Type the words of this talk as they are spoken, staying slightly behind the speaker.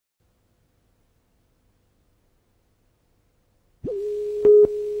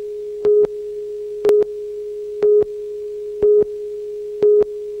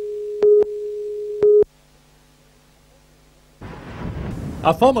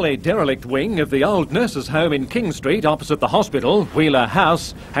A formerly derelict wing of the old nurses' home in King Street opposite the hospital, Wheeler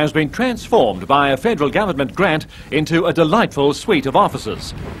House, has been transformed by a federal government grant into a delightful suite of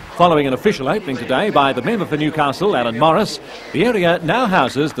offices. Following an official opening today by the member for Newcastle, Alan Morris, the area now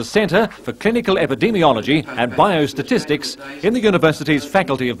houses the Centre for Clinical Epidemiology and Biostatistics in the university's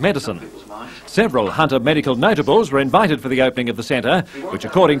Faculty of Medicine. Several Hunter medical notables were invited for the opening of the centre, which,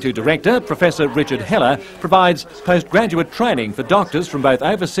 according to Director Professor Richard Heller, provides postgraduate training for doctors from both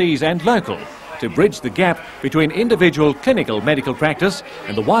overseas and local to bridge the gap between individual clinical medical practice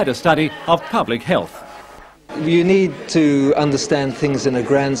and the wider study of public health. You need to understand things in a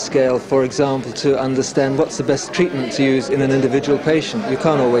grand scale, for example, to understand what's the best treatment to use in an individual patient. You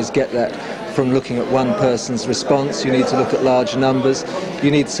can't always get that from looking at one person's response. You need to look at large numbers.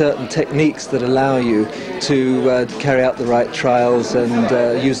 You need certain techniques that allow you to carry out the right trials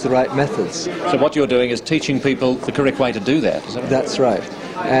and use the right methods. So what you're doing is teaching people the correct way to do that, is that right? That's right.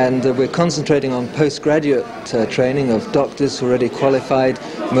 And we're concentrating on postgraduate training of doctors who are already qualified,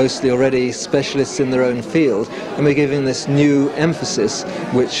 mostly already specialists in their own field, and we're giving this new emphasis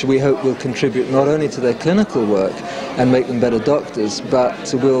which we hope will contribute not only to their clinical work and make them better doctors,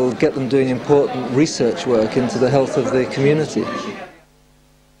 but will get them doing important research work into the health of the community.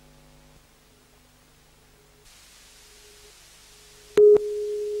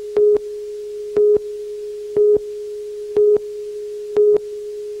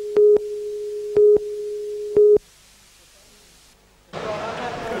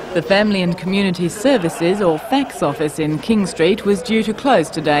 The Family and Community Services, or FACS office in King Street was due to close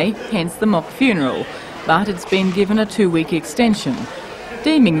today, hence the mock funeral, but it's been given a 2-week extension.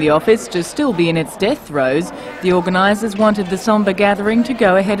 Deeming the office to still be in its death throes, the organisers wanted the sombre gathering to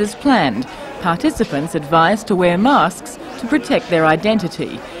go ahead as planned. Participants advised to wear masks to protect their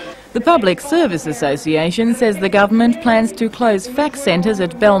identity. The Public Service Association says the government plans to close FACS centres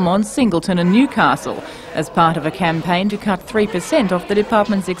at Belmont, Singleton and Newcastle as part of a campaign to cut 3% off the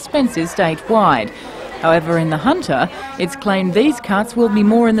department's expenses statewide. However, in the Hunter, it's claimed these cuts will be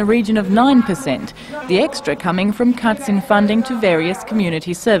more in the region of 9%, the extra coming from cuts in funding to various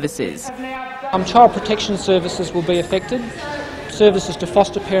community services. Child protection services will be affected. Services to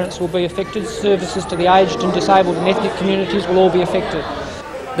foster parents will be affected. Services to the aged and disabled and ethnic communities will all be affected.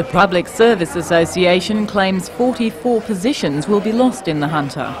 The Public Service Association claims 44 positions will be lost in the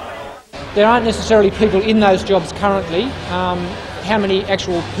Hunter. There aren't necessarily people in those jobs currently. How many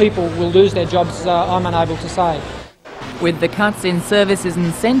actual people will lose their jobs, I'm unable to say. With the cuts in services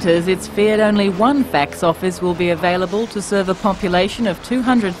and centres, it's feared only one FACS office will be available to serve a population of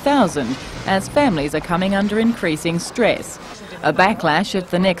 200,000 as families are coming under increasing stress. A backlash at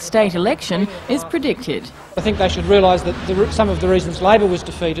the next state election is predicted. I think they should realise that some of the reasons Labor was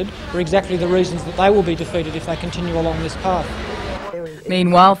defeated are exactly the reasons that they will be defeated if they continue along this path.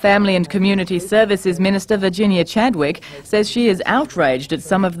 Meanwhile, Family and Community Services Minister Virginia Chadwick says she is outraged at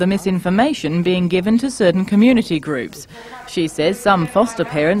some of the misinformation being given to certain community groups. She says some foster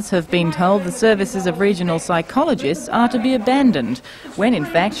parents have been told the services of regional psychologists are to be abandoned, when in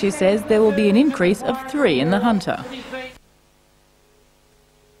fact she says there will be an increase of 3 in the Hunter.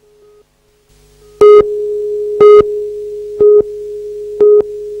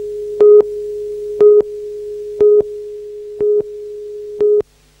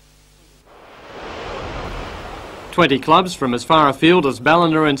 Twenty clubs from as far afield as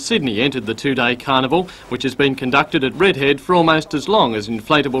Ballina and Sydney entered the 2-day carnival, which has been conducted at Redhead for almost as long as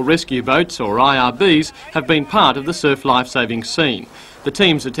inflatable rescue boats, or IRBs, have been part of the surf lifesaving scene. The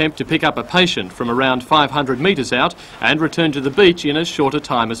teams attempt to pick up a patient from around 500 metres out and return to the beach in as short a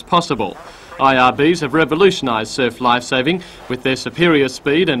time as possible. IRBs have revolutionised surf lifesaving. With their superior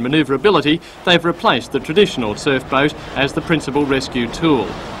speed and manoeuvrability, they've replaced the traditional surf boat as the principal rescue tool.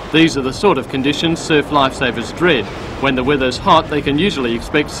 These are the sort of conditions surf lifesavers dread. When the weather's hot, they can usually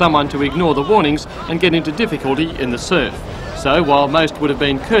expect someone to ignore the warnings and get into difficulty in the surf. So while most would have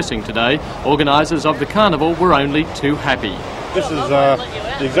been cursing today, organisers of the carnival were only too happy. This is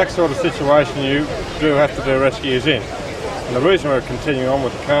the exact sort of situation you do have to do rescues in. And the reason we're continuing on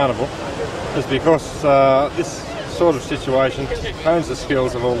with the carnival is because this sort of situation hones the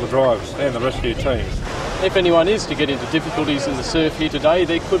skills of all the drivers and the rescue teams. If anyone is to get into difficulties in the surf here today,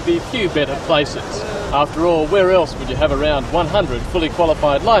 there could be few better places. After all, where else would you have around 100 fully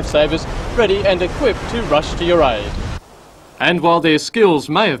qualified lifesavers ready and equipped to rush to your aid? And while their skills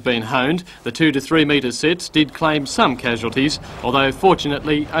may have been honed, the 2 to 3 metre sets did claim some casualties, although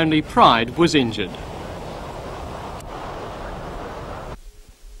fortunately only Pride was injured.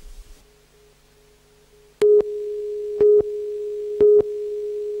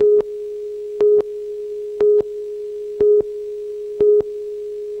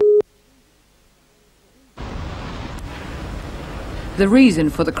 The reason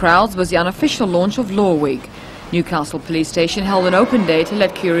for the crowds was the unofficial launch of Law Week. Newcastle Police Station held an open day to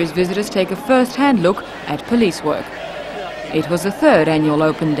let curious visitors take a first-hand look at police work. It was the third annual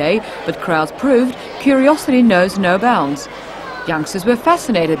open day, but crowds proved curiosity knows no bounds. Youngsters were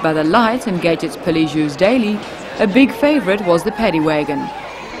fascinated by the lights and gadgets police use daily. A big favourite was the paddy wagon.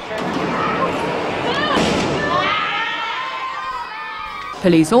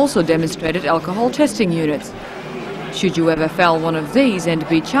 Police also demonstrated alcohol testing units. Should you ever foul one of these and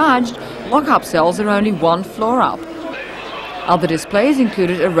be charged, lock-up cells are only one floor up. Other displays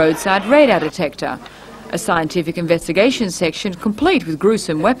included a roadside radar detector, a scientific investigation section complete with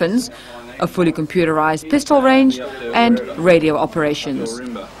gruesome weapons, a fully computerised pistol range and radio operations.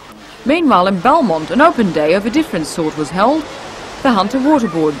 Meanwhile in Belmont, an open day of a different sort was held. The Hunter Water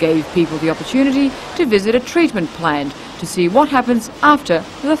Board gave people the opportunity to visit a treatment plant to see what happens after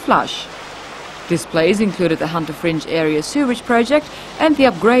the flush. Displays included the Hunter Fringe Area Sewerage Project and the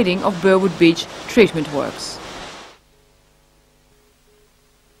upgrading of Burwood Beach treatment works.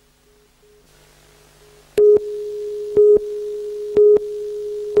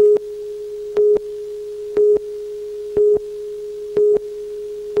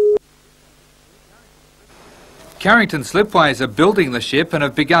 Carrington Slipways are building the ship and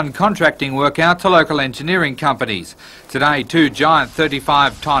have begun contracting work out to local engineering companies. Today, 2 giant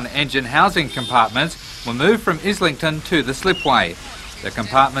 35-tonne engine housing compartments were moved from Islington to the slipway. The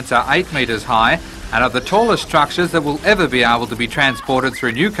compartments are 8 metres high and are the tallest structures that will ever be able to be transported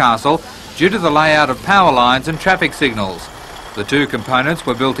through Newcastle due to the layout of power lines and traffic signals. The 2 components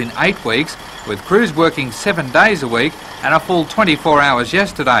were built in 8 weeks, with crews working 7 days a week and a full 24 hours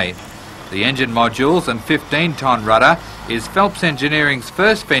yesterday. The engine modules and 15-tonne rudder is Phelps Engineering's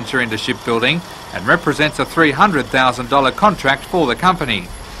first venture into shipbuilding and represents a $300,000 contract for the company.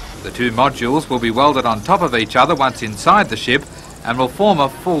 The 2 modules will be welded on top of each other once inside the ship and will form a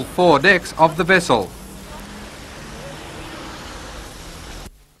full 4 decks of the vessel.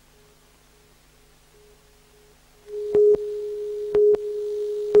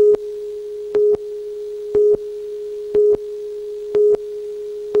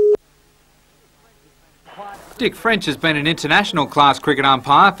 Dick French has been an international class cricket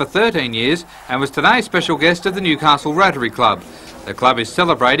umpire for 13 years and was today special guest of the Newcastle Rotary Club. The club is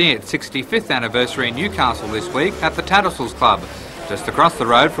celebrating its 65th anniversary in Newcastle this week at the Tattersalls Club, just across the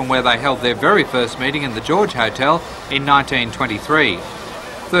road from where they held their very first meeting in the George Hotel in 1923.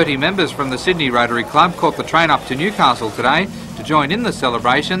 30 members from the Sydney Rotary Club caught the train up to Newcastle today to join in the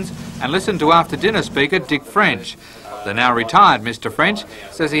celebrations and listen to after-dinner speaker Dick French. The now retired Mr French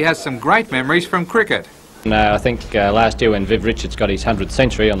says he has some great memories from cricket. I think last year when Viv Richards got his 100th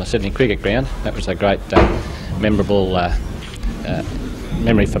century on the Sydney Cricket Ground, that was a great memorable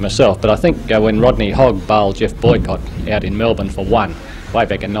memory for myself. But I think when Rodney Hogg bowled Jeff Boycott out in Melbourne for 1, way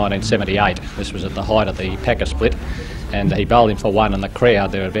back in 1978, this was at the height of the Packer split, and he bowled him for 1 and the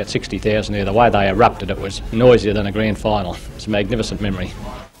crowd, there were about 60,000 there, the way they erupted, it was noisier than a grand final. It's a magnificent memory.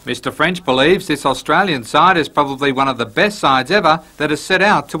 Mr French believes this Australian side is probably one of the best sides ever that has set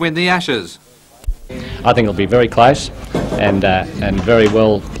out to win the Ashes. I think it'll be very close and very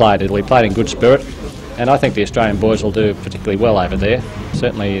well played. It'll be played in good spirit, and I think the Australian boys will do particularly well over there.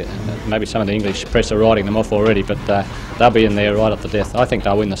 Certainly, maybe some of the English press are writing them off already, but they'll be in there right up to death. I think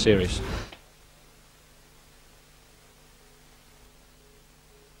they'll win the series.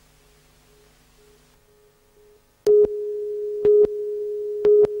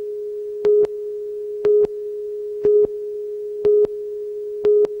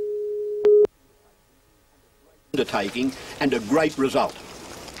 Undertaking and a great result,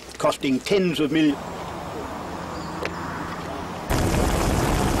 costing tens of millions.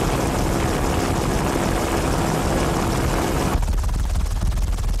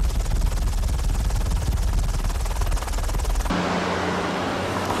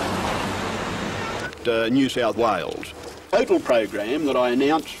 New South Wales. Total program that I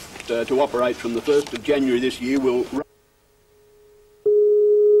announced to operate from the 1st of January this year will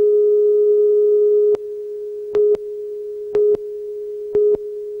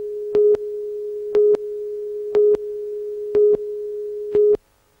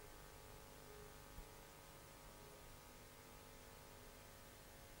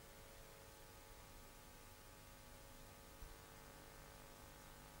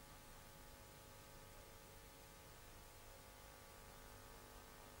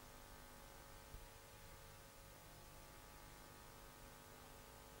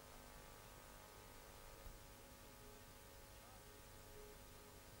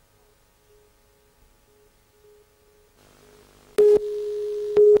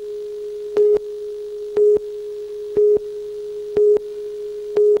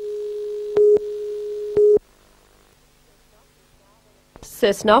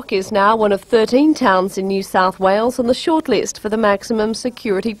Cessnock is now one of 13 towns in New South Wales on the shortlist for the maximum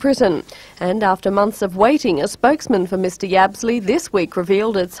security prison. And after months of waiting, a spokesman for Mr Yabsley this week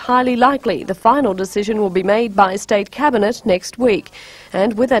revealed it's highly likely the final decision will be made by State Cabinet next week.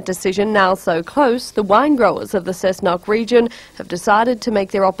 And with that decision now so close, the wine growers of the Cessnock region have decided to make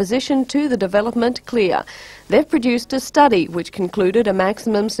their opposition to the development clear. They've produced a study which concluded a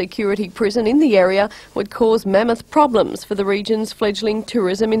maximum security prison in the area would cause mammoth problems for the region's fledgling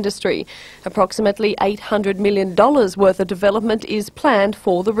tourism industry. Approximately $800 million worth of development is planned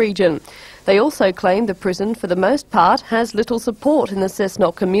for the region. They also claim the prison, for the most part, has little support in the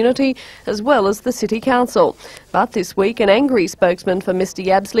Cessnock community as well as the City Council. But this week, an angry spokesman for Mr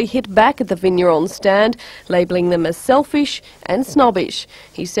Yabsley hit back at the Vigneron stand, labelling them as selfish and snobbish.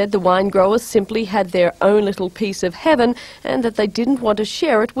 He said the wine growers simply had their own little piece of heaven and that they didn't want to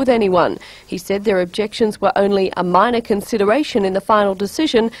share it with anyone. He said their objections were only a minor consideration in the final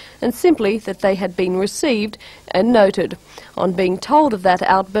decision and simply that they had been received and noted. On being told of that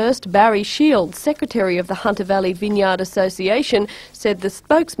outburst, Barry Shields, secretary of the Hunter Valley Vineyard Association, said the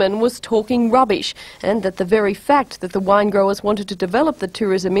spokesman was talking rubbish and that the very fact that the wine growers wanted to develop the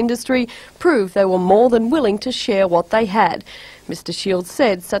tourism industry proved they were more than willing to share what they had. Mr Shields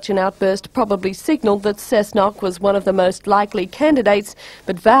said such an outburst probably signalled that Cessnock was one of the most likely candidates,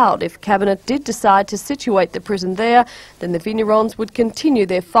 but vowed if Cabinet did decide to situate the prison there, then the Vignerons would continue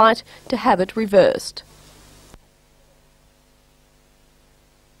their fight to have it reversed.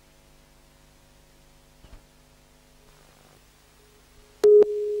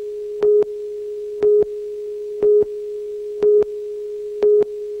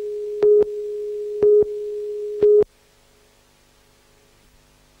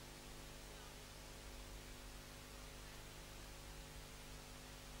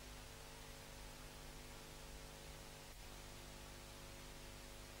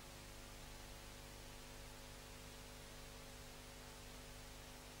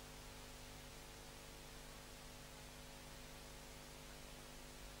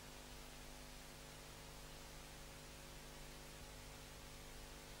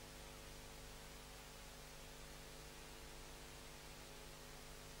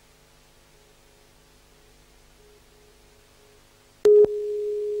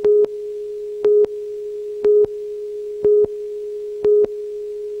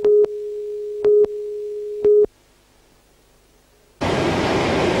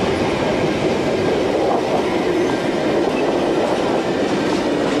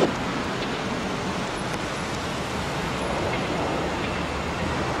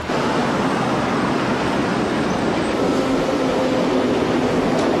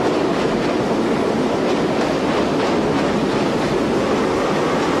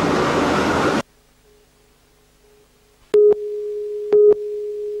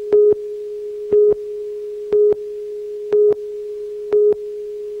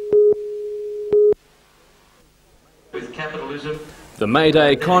 The May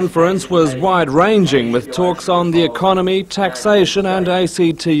Day conference was wide-ranging, with talks on the economy, taxation and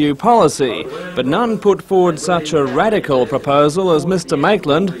ACTU policy, but none put forward such a radical proposal as Mr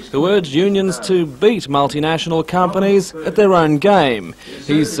Maitland, who urged unions to beat multinational companies at their own game.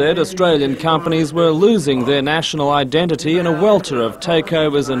 He said Australian companies were losing their national identity in a welter of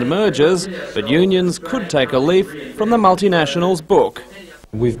takeovers and mergers, but unions could take a leaf from the multinationals' book.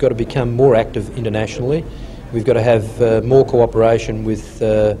 We've got to become more active internationally. We've got to have more cooperation with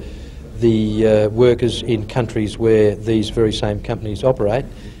the workers in countries where these very same companies operate.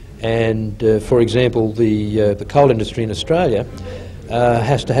 And, for example, the coal industry in Australia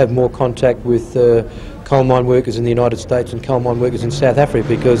has to have more contact with coal mine workers in the United States and coal mine workers in South Africa,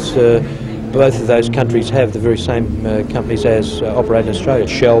 because both of those countries have the very same companies as operate in Australia.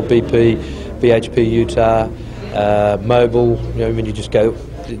 Shell, BP, BHP, Utah, Mobil. You know, when you just go,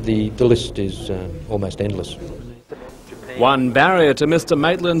 the list is almost endless. One barrier to Mr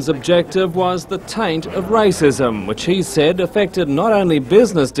Maitland's objective was the taint of racism, which he said affected not only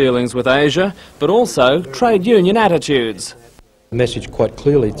business dealings with Asia, but also trade union attitudes. The message quite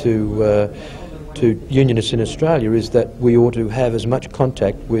clearly to unionists in Australia is that we ought to have as much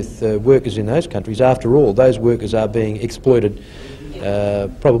contact with workers in those countries. After all, those workers are being exploited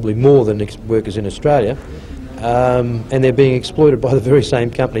probably more than workers in Australia. And they're being exploited by the very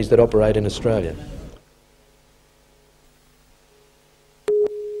same companies that operate in Australia.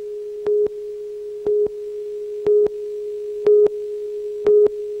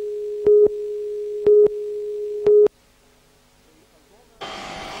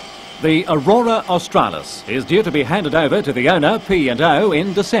 The Aurora Australis is due to be handed over to the owner, P&O,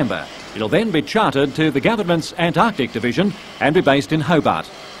 in December. It'll then be chartered to the government's Antarctic division and be based in Hobart.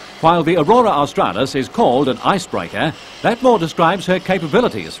 While the Aurora Australis is called an icebreaker, that more describes her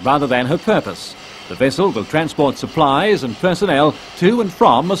capabilities rather than her purpose. The vessel will transport supplies and personnel to and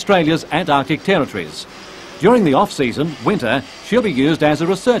from Australia's Antarctic territories. During the off-season, winter, she'll be used as a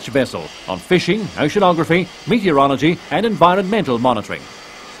research vessel on fishing, oceanography, meteorology and environmental monitoring.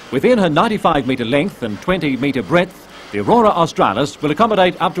 Within her 95-metre length and 20-metre breadth, the Aurora Australis will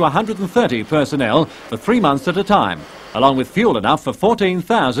accommodate up to 130 personnel for 3 months at a time, along with fuel enough for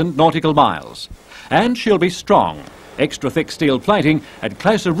 14,000 nautical miles. And she'll be strong. Extra thick steel plating and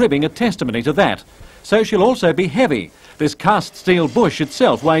closer ribbing are testimony to that. So she'll also be heavy. This cast steel bush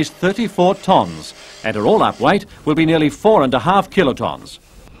itself weighs 34 tonnes, and her all-up weight will be nearly 4.5 kilotons.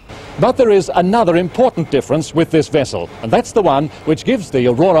 But there is another important difference with this vessel, and that's the one which gives the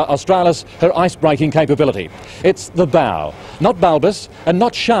Aurora Australis her ice-breaking capability. It's the bow, not bulbous and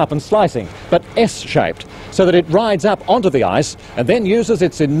not sharp and slicing, but S-shaped, so that it rides up onto the ice and then uses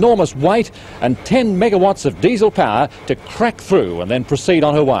its enormous weight and 10 megawatts of diesel power to crack through and then proceed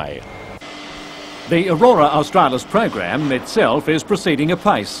on her way. The Aurora Australis program itself is proceeding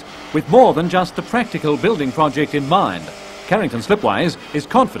apace, with more than just the practical building project in mind. Carrington Slipways is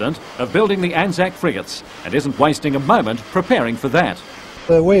confident of building the Anzac frigates and isn't wasting a moment preparing for that.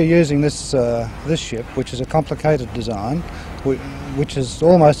 We're using this ship, which is a complicated design, which is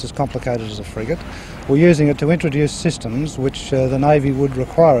almost as complicated as a frigate. We're using it to introduce systems which the Navy would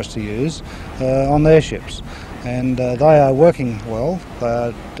require us to use on their ships. And they are working well.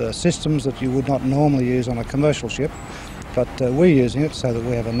 They are systems that you would not normally use on a commercial ship, but we're using it so that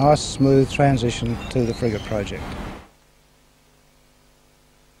we have a nice, smooth transition to the frigate project.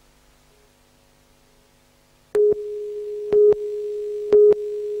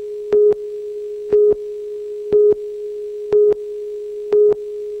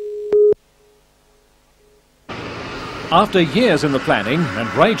 After years in the planning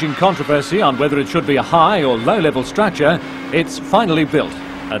and raging controversy on whether it should be a high or low-level structure, it's finally built.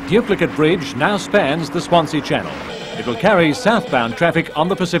 A duplicate bridge now spans the Swansea Channel. It will carry southbound traffic on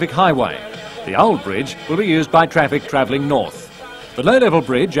the Pacific Highway. The old bridge will be used by traffic travelling north. The low-level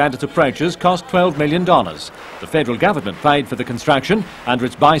bridge and its approaches cost $12 million. The federal government paid for the construction under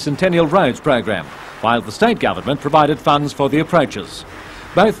its Bicentennial Roads program, while the state government provided funds for the approaches.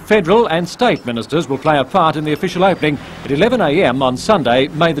 Both federal and state ministers will play a part in the official opening at 11 a.m. on Sunday,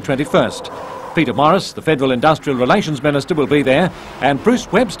 May the 21st. Peter Morris, the Federal Industrial Relations Minister, will be there, and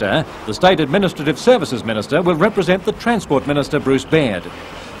Bruce Webster, the State Administrative Services Minister, will represent the Transport Minister, Bruce Baird.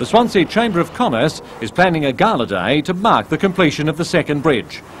 The Swansea Chamber of Commerce is planning a gala day to mark the completion of the second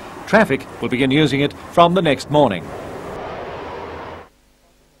bridge. Traffic will begin using it from the next morning.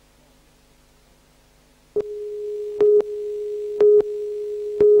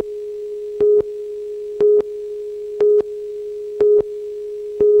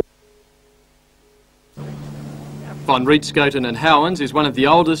 Von Rietschoten and Howens is one of the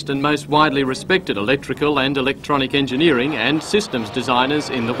oldest and most widely respected electrical and electronic engineering and systems designers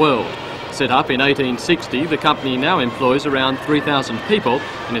in the world. Set up in 1860, the company now employs around 3,000 people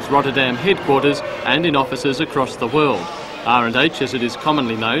in its Rotterdam headquarters and in offices across the world. R&H, as it is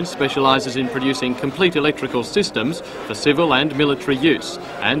commonly known, specialises in producing complete electrical systems for civil and military use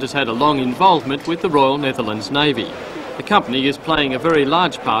and has had a long involvement with the Royal Netherlands Navy. The company is playing a very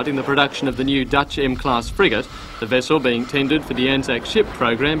large part in the production of the new Dutch M-class frigate, the vessel being tendered for the Anzac ship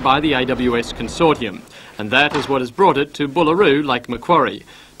program by the AWS consortium. And that is what has brought it to Bullaroo, Lake Macquarie.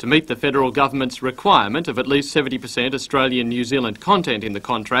 To meet the federal government's requirement of at least 70% Australian New Zealand content in the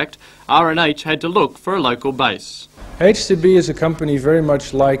contract, R&H had to look for a local base. HCB is a company very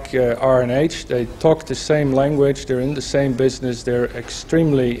much like R&H. They talk the same language, they're in the same business, they're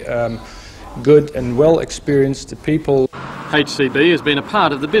extremely good and well experienced people. HCB has been a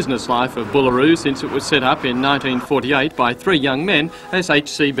part of the business life of Bullaroo since it was set up in 1948 by 3 young men as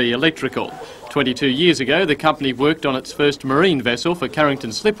HCB Electrical. 22 years ago, the company worked on its first marine vessel for Carrington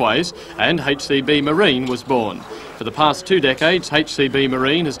Slipways, and HCB Marine was born. For the past 2 decades, HCB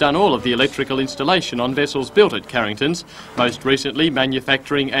Marine has done all of the electrical installation on vessels built at Carrington's, most recently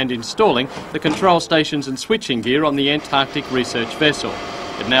manufacturing and installing the control stations and switching gear on the Antarctic research vessel.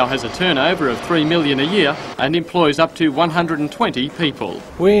 It now has a turnover of $3 million a year and employs up to 120 people.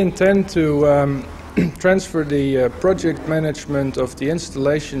 We intend to transfer the project management of the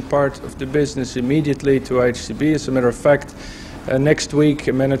installation part of the business immediately to HCB. As a matter of fact, next week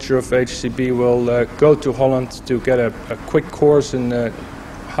a manager of HCB will go to Holland to get a quick course in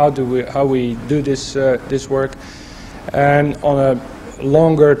how we do this work. And on a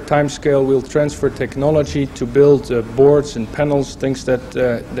longer timescale, we'll transfer technology to build boards and panels, things that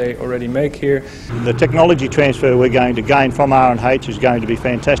they already make here. The technology transfer we're going to gain from R&H is going to be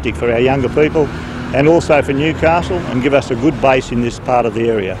fantastic for our younger people and also for Newcastle, and give us a good base in this part of the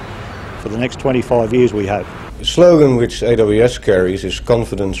area for the next 25 years, we hope. The slogan which AWS carries is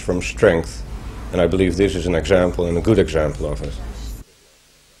confidence from strength, and I believe this is an example and a good example of it.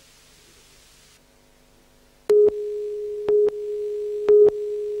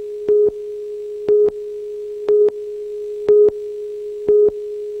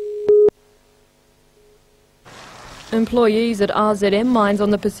 Employees at RZM mines on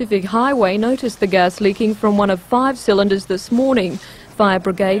the Pacific Highway noticed the gas leaking from one of 5 cylinders this morning. Fire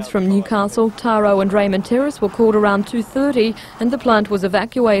brigades from Newcastle, Taro and Raymond Terrace were called around 2:30 and the plant was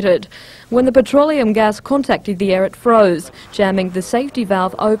evacuated. When the petroleum gas contacted the air, it froze, jamming the safety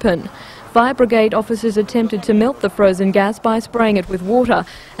valve open. Fire brigade officers attempted to melt the frozen gas by spraying it with water,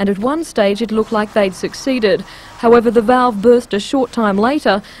 and at one stage it looked like they'd succeeded. However, the valve burst a short time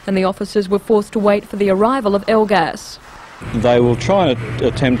later and the officers were forced to wait for the arrival of L-gas. They will try and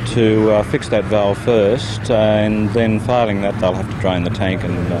attempt to fix that valve first, and then failing that they'll have to drain the tank,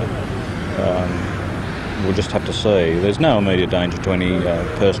 and we'll just have to see. There's no immediate danger to any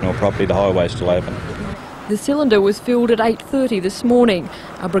person or property. The highway's still open. The cylinder was filled at 8:30 this morning.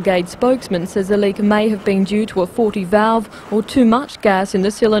 A brigade spokesman says the leak may have been due to a faulty valve or too much gas in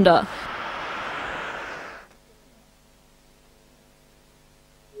the cylinder.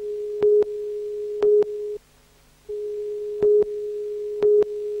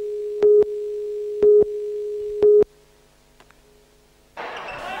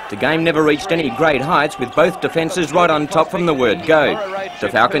 The game never reached any great heights, with both defences right on top from the word go. The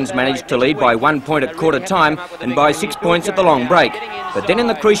Falcons managed to lead by 1 point at quarter time and by 6 points at the long break. But then in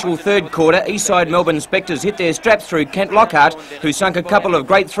the crucial third quarter, Eastside Melbourne Spectres hit their straps through Kent Lockhart, who sunk a couple of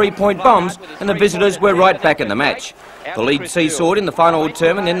great three-point bombs, and the visitors were right back in the match. The lead seesawed in the final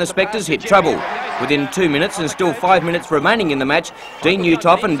term, and then the Spectres hit trouble. Within 2 minutes and still 5 minutes remaining in the match, Dean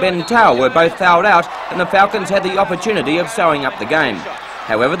Newtoff and Ben Tao were both fouled out, and the Falcons had the opportunity of sewing up the game.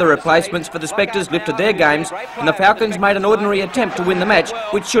 However, the replacements for the Spectres lifted their games, and the Falcons made an ordinary attempt to win the match,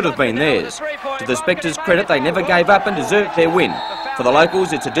 which should have been theirs. To the Spectres' credit, they never gave up and deserved their win. For the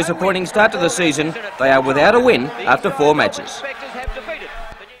locals, it's a disappointing start to the season. They are without a win after 4 matches.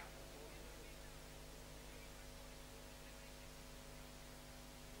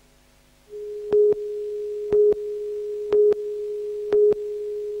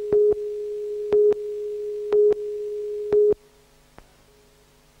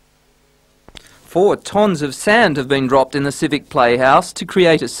 Four tons of sand have been dropped in the Civic Playhouse to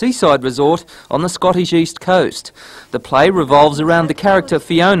create a seaside resort on the Scottish East Coast. The play revolves around the character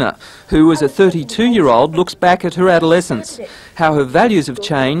Fiona, who as a 32-year-old looks back at her adolescence, how her values have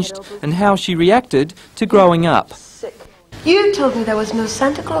changed and how she reacted to growing up. You told me there was no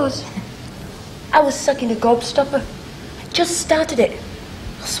Santa Claus. I was sucking a gobstopper. I just started it.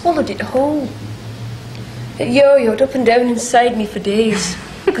 I swallowed it whole. It yo-yoed up and down inside me for days.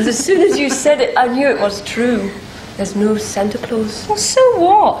 Because as soon as you said it, I knew it was true. There's no Santa Claus. Well, so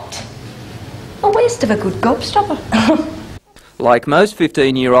what? A waste of a good gobstopper. Like most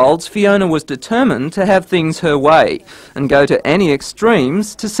 15-year-olds, Fiona was determined to have things her way and go to any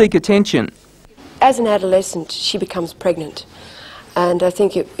extremes to seek attention. As an adolescent, she becomes pregnant. And I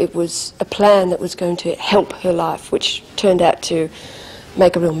think it was a plan that was going to help her life, which turned out to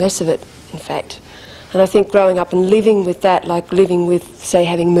make a real mess of it, in fact. And I think growing up and living with that, like living with, say,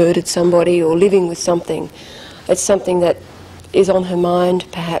 having murdered somebody or living with something, it's something that is on her mind,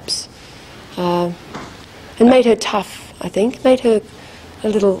 perhaps, and made her tough, I think, made her a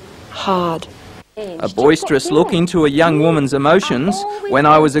little hard. A boisterous look into a young woman's emotions. When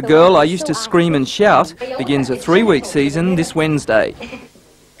I was a girl, I used to scream and shout begins a 3-week season this Wednesday.